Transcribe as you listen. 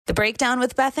The Breakdown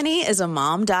with Bethany is a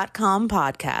Mom.com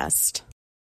podcast.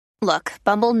 Look,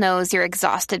 Bumble knows you're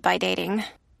exhausted by dating.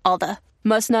 All the,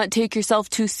 must not take yourself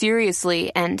too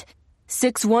seriously, and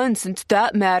 6'1" since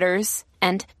that matters.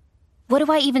 And what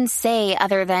do I even say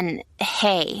other than,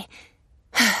 hey?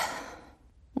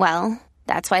 Well,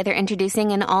 that's why they're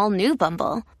introducing an all-new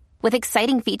Bumble, with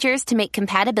exciting features to make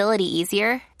compatibility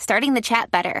easier, starting the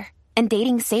chat better, and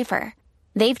dating safer.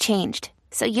 They've changed,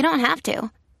 so you don't have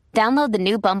to. Download the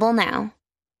new Bumble now.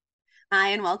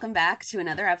 Hi, and welcome back to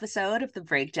another episode of The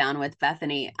Breakdown with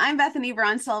Bethany. I'm Bethany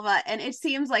Braun Silva, and it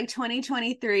seems like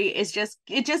 2023 is just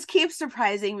keeps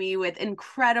surprising me with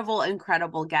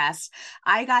incredible guests.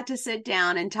 I got to sit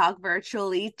down and talk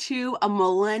virtually to a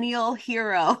millennial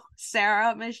hero,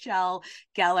 Sarah Michelle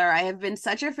Gellar. I have been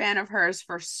such a fan of hers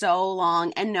for so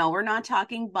long. And no, we're not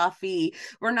talking Buffy.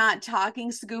 We're not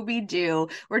talking Scooby-Doo.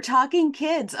 We're talking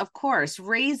kids, of course,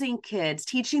 raising kids,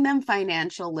 teaching them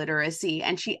financial literacy.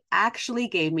 And she actually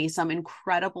gave me some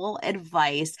incredible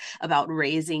advice about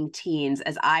raising teens,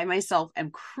 as I myself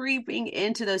am creeping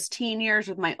into those teen years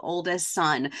with my oldest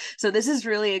son. So this is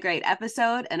really a great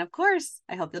episode. And of course,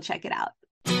 I hope you'll check it out.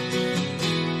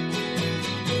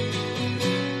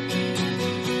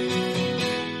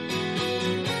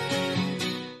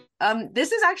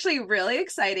 This is actually really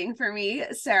exciting for me,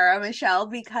 Sarah Michelle,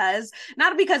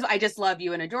 not because I just love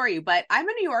you and adore you, but I'm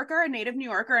a New Yorker, a native New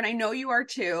Yorker, and I know you are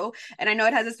too. And I know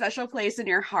it has a special place in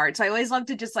your heart. So I always love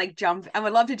to just I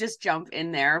would love to just jump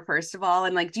in there, first of all.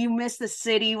 And do you miss the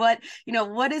city? What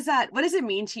is that? What does it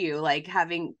mean to you? Like,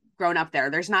 having grown up there?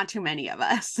 There's not too many of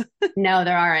us. No,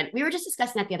 there aren't. We were just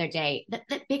discussing that the other day.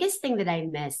 The biggest thing that I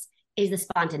miss is the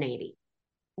spontaneity.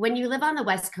 When you live on the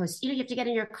West Coast, you have to get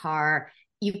in your car.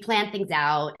 You plan things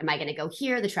out. Am I going to go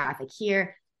here? The traffic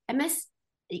here. I miss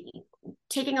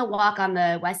taking a walk on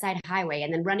the West Side Highway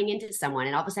and then running into someone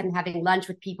and all of a sudden having lunch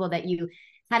with people that you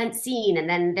hadn't seen. And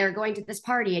then they're going to this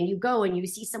party and you go and you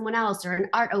see someone else or an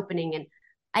art opening. And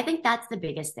I think that's the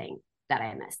biggest thing that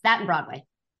I miss. That and Broadway.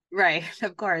 Right.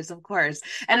 Of course.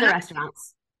 And the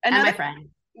restaurants. And my friend.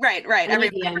 Right.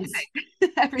 Everything.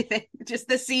 Just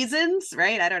the seasons,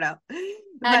 right? I don't know.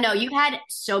 No, you've had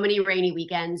so many rainy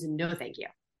weekends. No, thank you.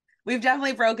 We've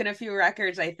definitely broken a few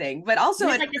records, I think. But also,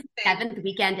 it's like the 7th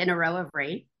weekend in a row of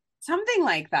rain. Something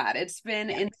like that. It's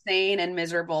been insane and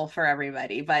miserable for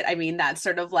everybody. But I mean, that's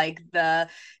sort of like the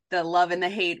love and the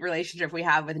hate relationship we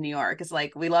have with New York. It's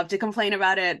like we love to complain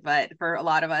about it, but for a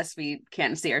lot of us, we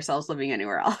can't see ourselves living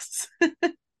anywhere else.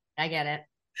 I get it.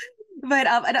 But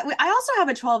I also have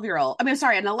an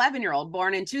 11-year-old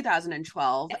born in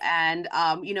 2012. And,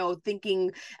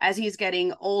 thinking as he's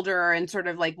getting older and sort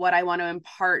of like what I want to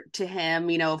impart to him,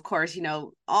 of course,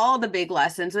 all the big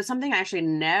lessons, but something I actually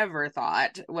never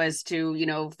thought was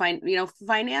to,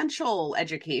 financial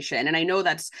education. And I know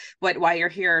that's why you're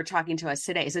here talking to us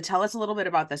today. So tell us a little bit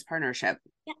about this partnership.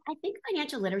 Yeah, I think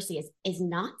financial literacy is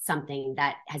not something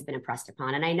that has been impressed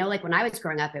upon. And I know when I was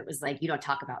growing up, it was like, you don't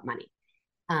talk about money.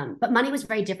 But money was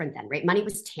very different then, right? Money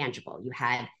was tangible. You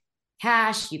had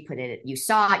cash, you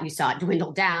saw it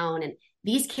dwindle down. And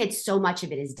these kids, so much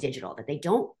of it is digital that they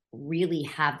don't really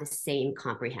have the same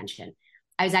comprehension.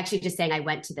 I was actually just saying I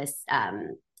went to this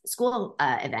school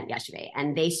event yesterday,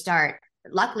 and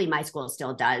luckily my school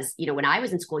still does, when I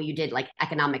was in school, you did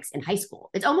economics in high school.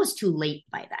 It's almost too late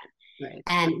by then. Right.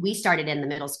 And we started in the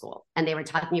middle school, and they were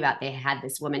talking about, they had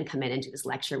this woman come into this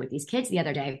lecture with these kids the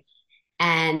other day.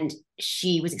 And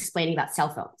she was explaining about cell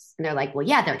phones. And they're like, well,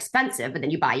 yeah, they're expensive, but then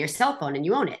you buy your cell phone and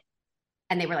you own it.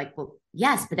 And they were like, well,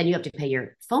 yes, but then you have to pay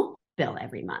your phone bill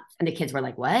every month. And the kids were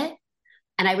like, what?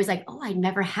 And I was like, oh, I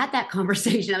never had that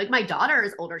conversation. My daughter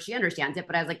is older. She understands it.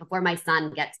 But I was like, before my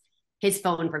son gets his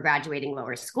phone for graduating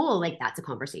lower school, that's a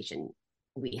conversation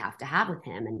we have to have with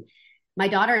him. And my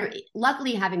daughter,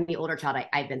 luckily having the older child,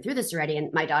 I've been through this already.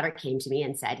 And my daughter came to me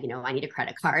and said, I need a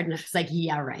credit card. And I was like,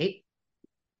 yeah, right.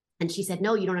 And she said,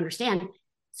 no, you don't understand.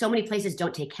 So many places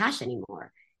don't take cash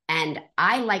anymore. And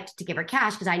I liked to give her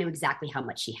cash because I knew exactly how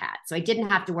much she had. So I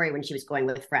didn't have to worry when she was going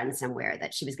with friends somewhere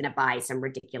that she was going to buy some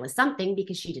ridiculous something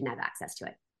because she didn't have access to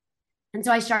it. And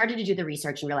so I started to do the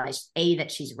research and realized,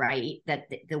 that she's right, that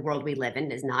the world we live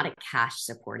in is not a cash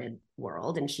supported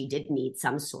world. And she did need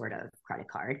some sort of credit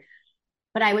card.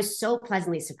 But I was so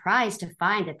pleasantly surprised to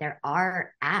find that there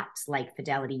are apps like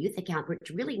Fidelity Youth Account,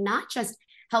 which really not just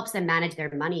helps them manage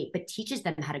their money, but teaches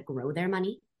them how to grow their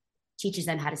money, teaches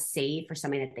them how to save for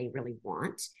something that they really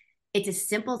want. It's a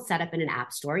simple setup in an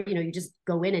app store. You just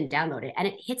go in and download it, and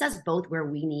it hits us both where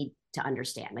we need to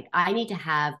understand. I need to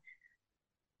have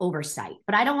oversight,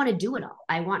 but I don't want to do it all.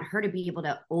 I want her to be able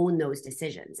to own those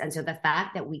decisions. And so the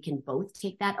fact that we can both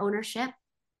take that ownership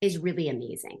is really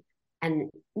amazing. And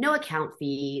no account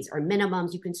fees or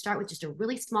minimums. You can start with just a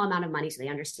really small amount of money so they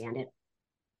understand it.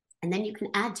 And then you can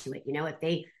add to it. If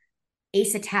they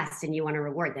ace a test and you want to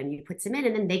reward them, you put some in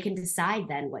and then they can decide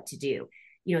then what to do.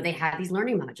 They have these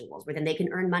learning modules where then they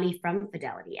can earn money from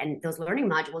Fidelity. And those learning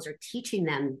modules are teaching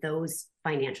them those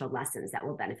financial lessons that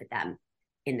will benefit them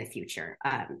in the future.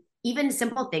 Even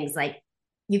simple things like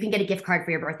you can get a gift card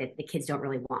for your birthday that the kids don't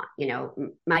really want.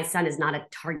 My son is not a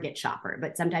Target shopper,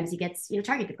 but sometimes he gets,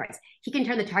 Target gift cards. He can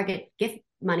turn the Target gift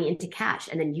money into cash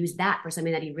and then use that for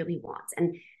something that he really wants.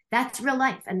 And that's real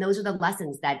life. And those are the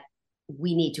lessons that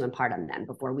we need to impart on them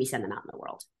before we send them out in the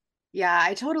world. Yeah,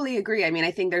 I totally agree. I mean,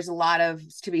 I think there's a lot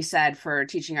to be said for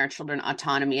teaching our children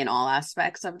autonomy in all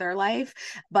aspects of their life.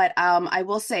 But I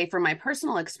will say from my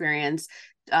personal experience,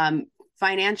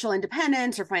 financial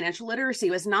independence or financial literacy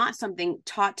was not something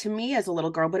taught to me as a little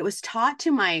girl, but it was taught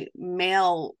to my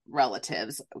male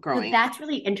relatives growing up. That's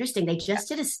really interesting. They just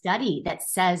did a study that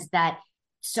says that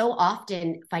so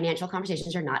often financial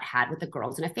conversations are not had with the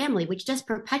girls in a family, which just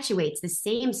perpetuates the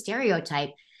same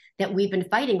stereotype that we've been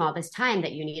fighting all this time,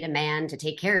 that you need a man to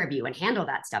take care of you and handle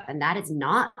that stuff. And that is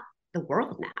not the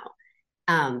world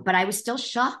now. But I was still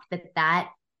shocked that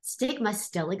stigma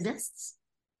still exists.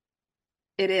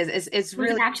 It is. It's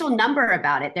really an actual number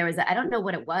about it. There was, I don't know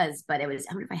what it was, but it was,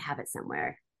 I wonder if I have it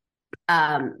somewhere.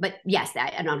 But yes,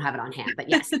 I don't have it on hand, but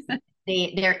yes,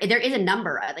 there is a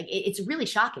number. Like it's really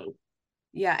shocking.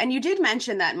 Yeah. And you did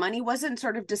mention that money wasn't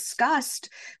sort of discussed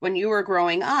when you were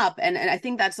growing up. And I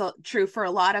think that's true for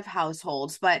a lot of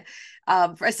households. But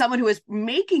for someone who is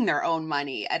making their own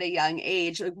money at a young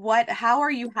age, how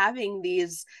are you having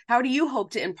how do you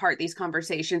hope to impart these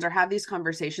conversations or have these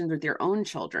conversations with your own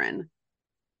children?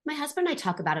 My husband and I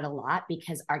talk about it a lot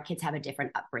because our kids have a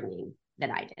different upbringing than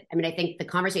I did. I mean, I think the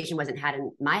conversation wasn't had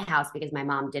in my house because my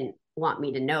mom didn't want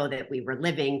me to know that we were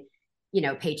living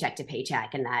paycheck to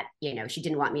paycheck, and that, she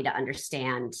didn't want me to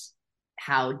understand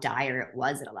how dire it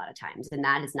was at a lot of times. And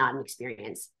that is not an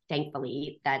experience,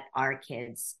 thankfully, that our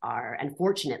kids are,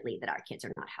 unfortunately, that our kids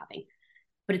are not having.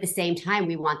 But at the same time,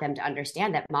 we want them to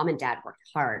understand that mom and dad worked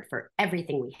hard for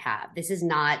everything we have. This is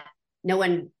not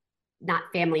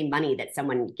family money that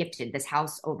someone gifted this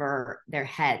house over their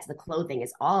heads. The clothing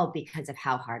is all because of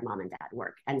how hard mom and dad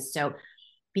work. And so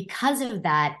because of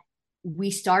that,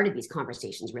 we started these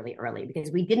conversations really early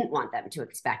because we didn't want them to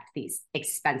expect these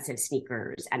expensive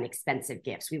sneakers and expensive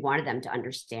gifts. We wanted them to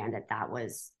understand that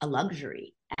was a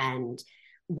luxury and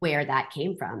where that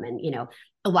came from. And,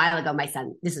 a while ago, my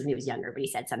son, this is when he was younger, but he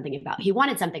said something about, he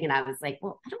wanted something. And I was like,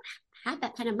 well, I don't have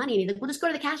that kind of money. And he's like, well, just go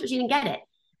to the cash machine and get it.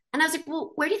 And I was like,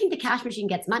 well, where do you think the cash machine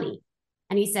gets money?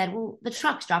 And he said, well, the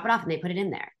trucks drop it off and they put it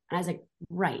in there. And I was like,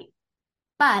 right.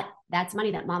 But that's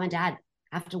money that mom and dad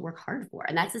have to work hard for.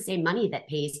 And that's the same money that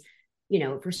pays,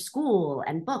 for school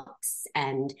and books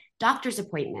and doctor's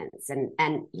appointments. And,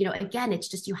 again, it's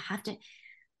just, you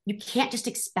can't just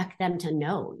expect them to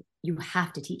know. You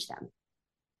have to teach them.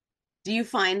 Do you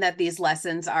find that these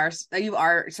lessons you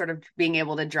are sort of being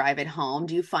able to drive it home?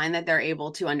 Do you find that they're able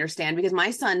to understand? Because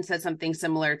my son said something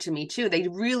similar to me too. They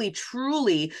really,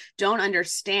 truly don't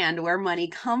understand where money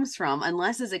comes from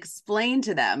unless it's explained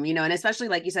to them, and especially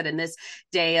like you said, in this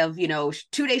day of,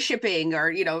 2-day shipping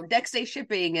or, next day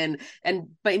shipping and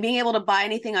by being able to buy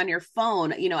anything on your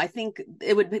phone, I think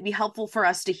it would be helpful for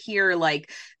us to hear,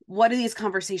 like, what are these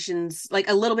conversations, like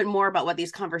a little bit more about what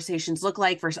these conversations look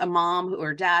like for a mom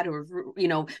or dad who,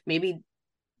 maybe,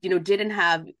 didn't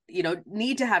have,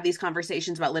 need to have these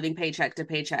conversations about living paycheck to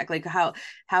paycheck. Like how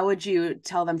would you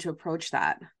tell them to approach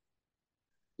that?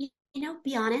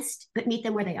 Be honest, but meet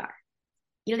them where they are.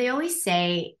 They always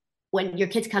say when your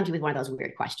kids come to you with one of those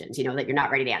weird questions, that you're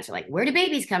not ready to answer, like, where do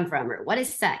babies come from? Or what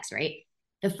is sex, right?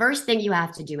 The first thing you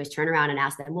have to do is turn around and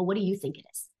ask them, well, what do you think it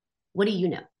is? What do you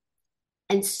know?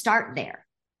 And start there.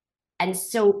 And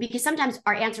so, because sometimes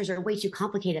our answers are way too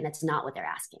complicated and that's not what they're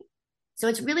asking. So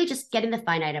it's really just getting the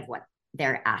finite of what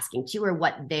they're asking to or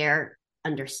what their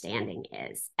understanding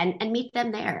is and meet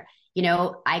them there.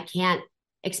 I can't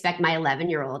expect my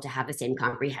 11-year-old to have the same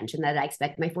comprehension that I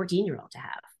expect my 14-year-old to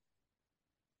have.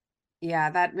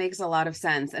 Yeah, that makes a lot of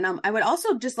sense. And I would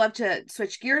also just love to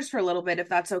switch gears for a little bit, if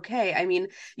that's okay. I mean,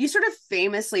 you sort of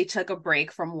famously took a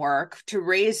break from work to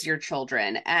raise your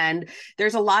children. And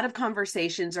there's a lot of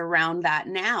conversations around that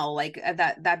now, like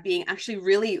that being actually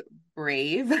really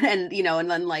brave and, and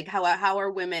then like how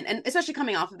are women, and especially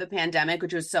coming off of the pandemic,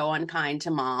 which was so unkind to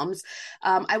moms.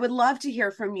 I would love to hear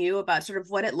from you about sort of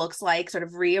what it looks like, sort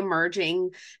of re-emerging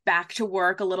back to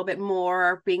work a little bit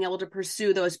more, being able to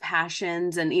pursue those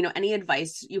passions and, any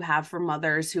advice you have for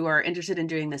mothers who are interested in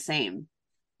doing the same.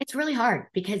 It's really hard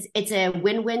because it's a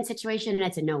win-win situation and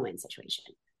it's a no-win situation.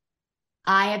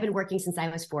 I have been working since I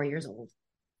was 4 years old,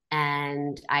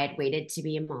 and I had waited to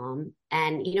be a mom.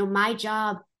 And, my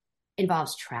job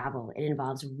involves travel. It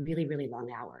involves really, really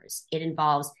long hours. It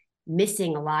involves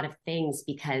missing a lot of things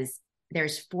because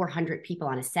there's 400 people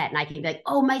on a set. And I can be like,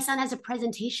 oh, my son has a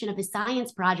presentation of his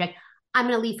science project. I'm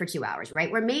going to leave for 2 hours,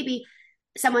 right? Where maybe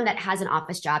someone that has an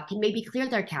office job can maybe clear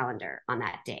their calendar on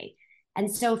that day.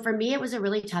 And so for me, it was a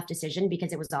really tough decision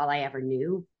because it was all I ever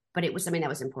knew, but it was something that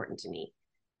was important to me.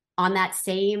 On that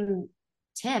same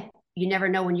tip, you never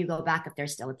know when you go back if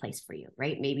there's still a place for you,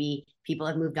 right? Maybe people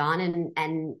have moved on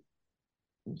and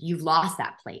you've lost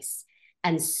that place.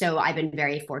 And so I've been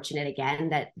very fortunate again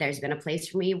that there's been a place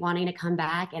for me wanting to come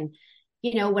back. And,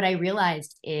 what I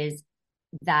realized is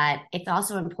that it's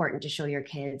also important to show your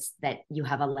kids that you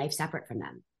have a life separate from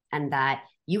them and that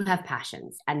you have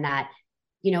passions and that,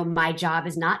 my job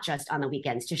is not just on the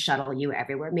weekends to shuttle you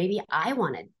everywhere. Maybe I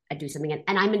want to do something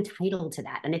and I'm entitled to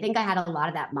that. And I think I had a lot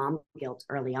of that mom guilt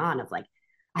early on of like,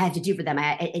 I have to do for them.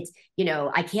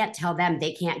 I can't tell them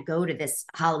they can't go to this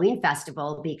Halloween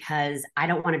festival because I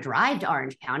don't want to drive to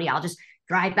Orange County. I'll just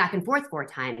drive back and forth 4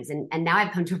 times. And now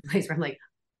I've come to a place where I'm like,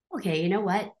 okay, you know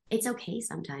what? It's okay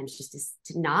sometimes just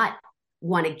to not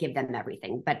want to give them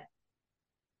everything, but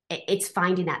it's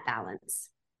finding that balance.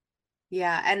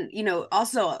 Yeah. And,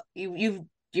 also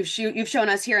you've shown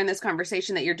us here in this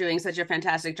conversation that you're doing such a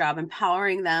fantastic job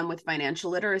empowering them with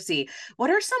financial literacy. What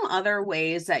are some other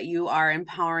ways that you are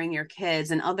empowering your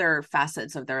kids in other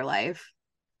facets of their life?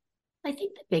 I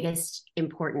think the biggest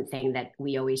important thing that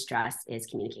we always stress is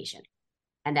communication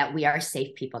and that we are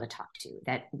safe people to talk to,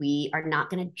 that we are not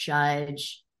going to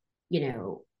judge,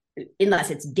 unless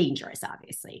it's dangerous,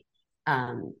 obviously.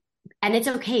 And it's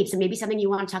okay. So maybe something you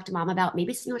want to talk to mom about,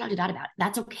 maybe something you want to talk to dad about.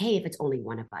 That's okay if it's only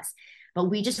one of us. But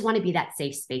we just want to be that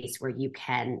safe space where you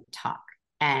can talk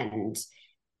and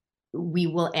we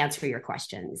will answer your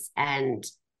questions. And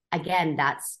again,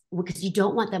 that's because you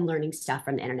don't want them learning stuff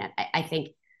from the internet. I think,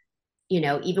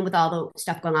 even with all the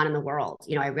stuff going on in the world,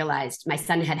 I realized my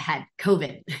son had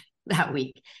COVID that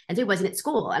week. And so he wasn't at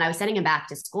school. And I was sending him back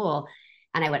to school.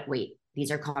 And I went, wait, these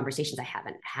are conversations I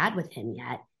haven't had with him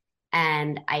yet.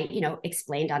 And I,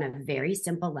 explained on a very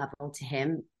simple level to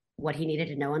him what he needed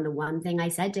to know. And the one thing I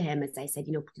said to him is I said,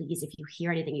 please, if you hear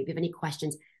anything, if you have any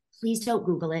questions, please don't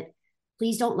Google it.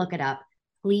 Please don't look it up.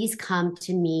 Please come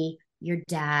to me, your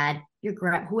dad, your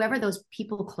whoever those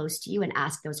people close to you and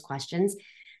ask those questions,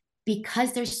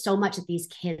 because there's so much that these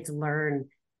kids learn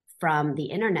from the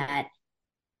internet.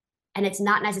 And it's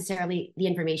not necessarily the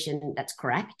information that's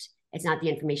correct. It's not the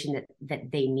information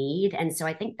that they need. And so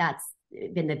I think that's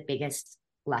been the biggest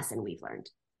lesson we've learned.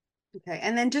 Okay.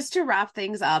 And then just to wrap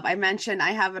things up, I mentioned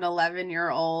I have an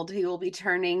 11-year-old. He will be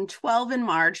turning 12 in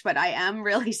March, but I am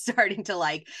really starting to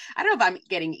I don't know if I'm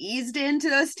getting eased into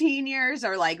those teen years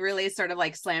or really sort of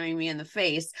slamming me in the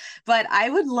face, but I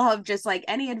would love just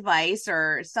any advice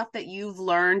or stuff that you've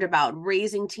learned about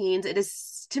raising teens. It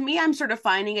is, to me, I'm sort of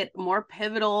finding it more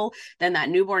pivotal than that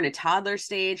newborn to toddler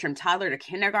stage, from toddler to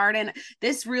kindergarten.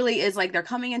 This really is they're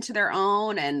coming into their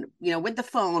own and, with the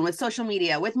phone, with social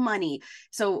media, with money.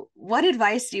 So what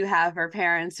advice do you have for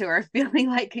parents who are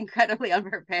feeling incredibly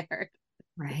unprepared?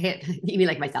 Right. You mean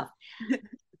like myself?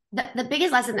 The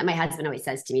biggest lesson that my husband always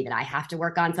says to me that I have to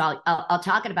work on, so I'll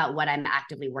talk about what I'm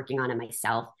actively working on in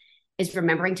myself, is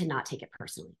remembering to not take it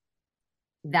personally.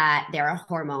 That there are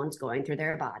hormones going through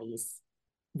their bodies.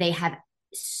 They have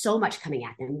so much coming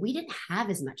at them. We didn't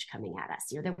have as much coming at us.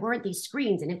 There weren't these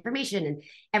screens and information, and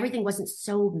everything wasn't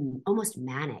so almost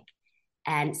manic.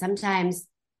 And sometimes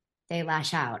they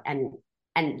lash out, and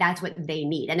that's what they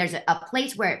need. And there's a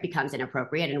place where it becomes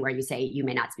inappropriate and where you say, you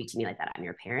may not speak to me like that, I'm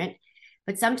your parent.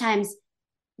 But sometimes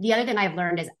the other thing I've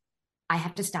learned is I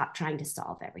have to stop trying to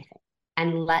solve everything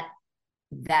and let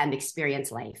them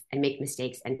experience life and make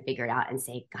mistakes and figure it out and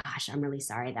say, gosh, I'm really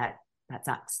sorry that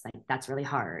sucks. That's really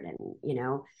hard. And,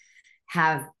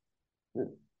 have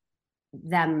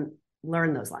them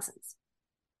learn those lessons.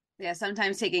 Yeah.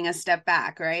 Sometimes taking a step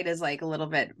back, right, is a little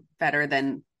bit better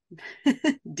than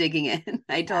digging in.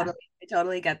 I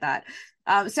totally get that.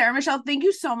 Sarah Michelle, thank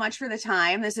you so much for the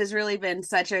time. This has really been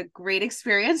such a great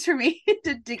experience for me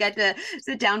to get to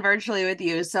sit down virtually with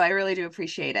you. So I really do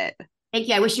appreciate it. Thank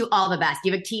you. I wish you all the best. Do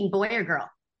you have a teen boy or girl?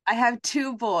 I have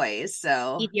 2 boys.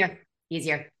 So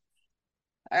Easier.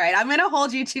 All right. I'm going to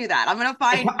hold you to that. I'm going to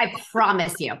find. I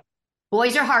promise you.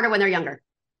 Boys are harder when they're younger.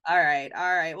 All right.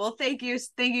 Well, thank you.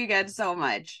 Thank you again so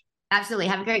much. Absolutely.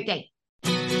 Have a great day.